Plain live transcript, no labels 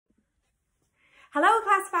Hello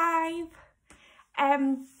class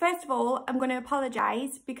 5. First of all, I'm going to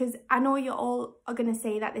apologise because I know you all are going to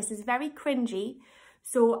say that this is very cringy,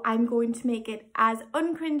 so I'm going to make it as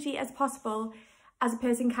uncringy as possible as a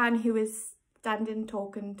person can who is standing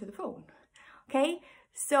talking to the phone. Okay,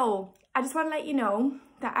 so I just want to let you know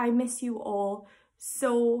that I miss you all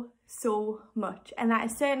so much, and that I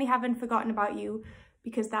certainly haven't forgotten about you,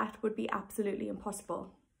 because that would be absolutely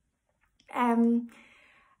impossible.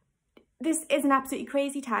 This is an absolutely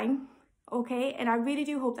crazy time, okay, and I really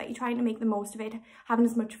do hope that you're trying to make the most of it, having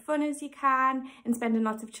as much fun as you can and spending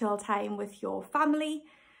lots of chill time with your family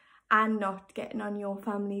and not getting on your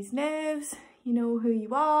family's nerves. You know who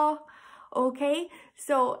you are, okay?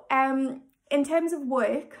 So in terms of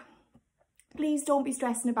work, please don't be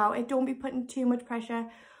stressing about it. Don't be putting too much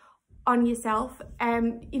pressure on yourself.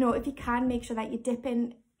 You know, if you can, make sure that you dip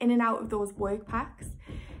in and out of those work packs,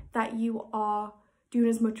 that you are doing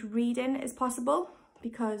as much reading as possible,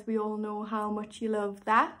 because we all know how much you love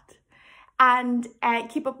that. And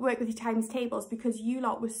keep up work with your times tables, because you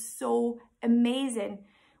lot were so amazing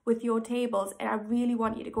with your tables, and I really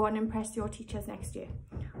want you to go on and impress your teachers next year.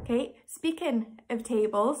 Okay, speaking of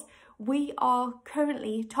tables, we are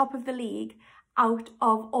currently top of the league out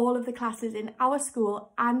of all of the classes in our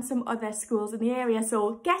school and some other schools in the area,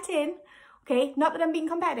 so get in. Okay, not that I'm being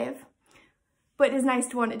competitive, but it's nice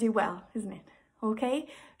to want to do well, isn't it? Okay,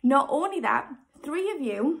 not only that, 3 of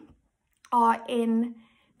you are in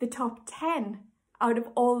the top 10 out of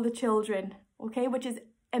all the children, okay, which is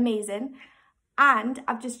amazing. And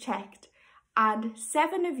I've just checked, and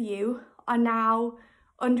 7 of you are now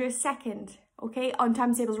under a second, okay, on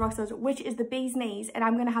Times Tables Rockstars, which is the bee's knees, and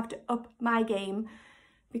I'm going to have to up my game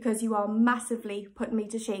because you are massively putting me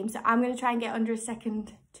to shame. So I'm going to try and get under a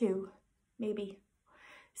second too, maybe.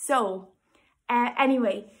 So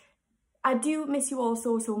anyway, I do miss you all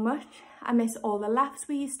so much. I miss all the laughs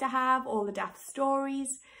we used to have, all the daft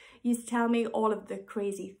stories. You used to tell me all of the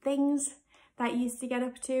crazy things that you used to get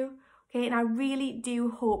up to. Okay, and I really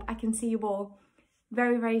do hope I can see you all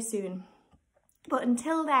very soon. But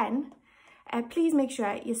until then, please make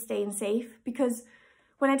sure you're staying safe, because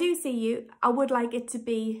when I do see you, I would like it to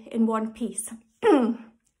be in one piece.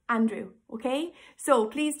 Andrew, okay? So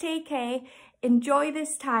please take care, enjoy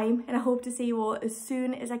this time, and I hope to see you all as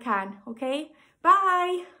soon as I can, okay?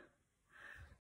 Bye!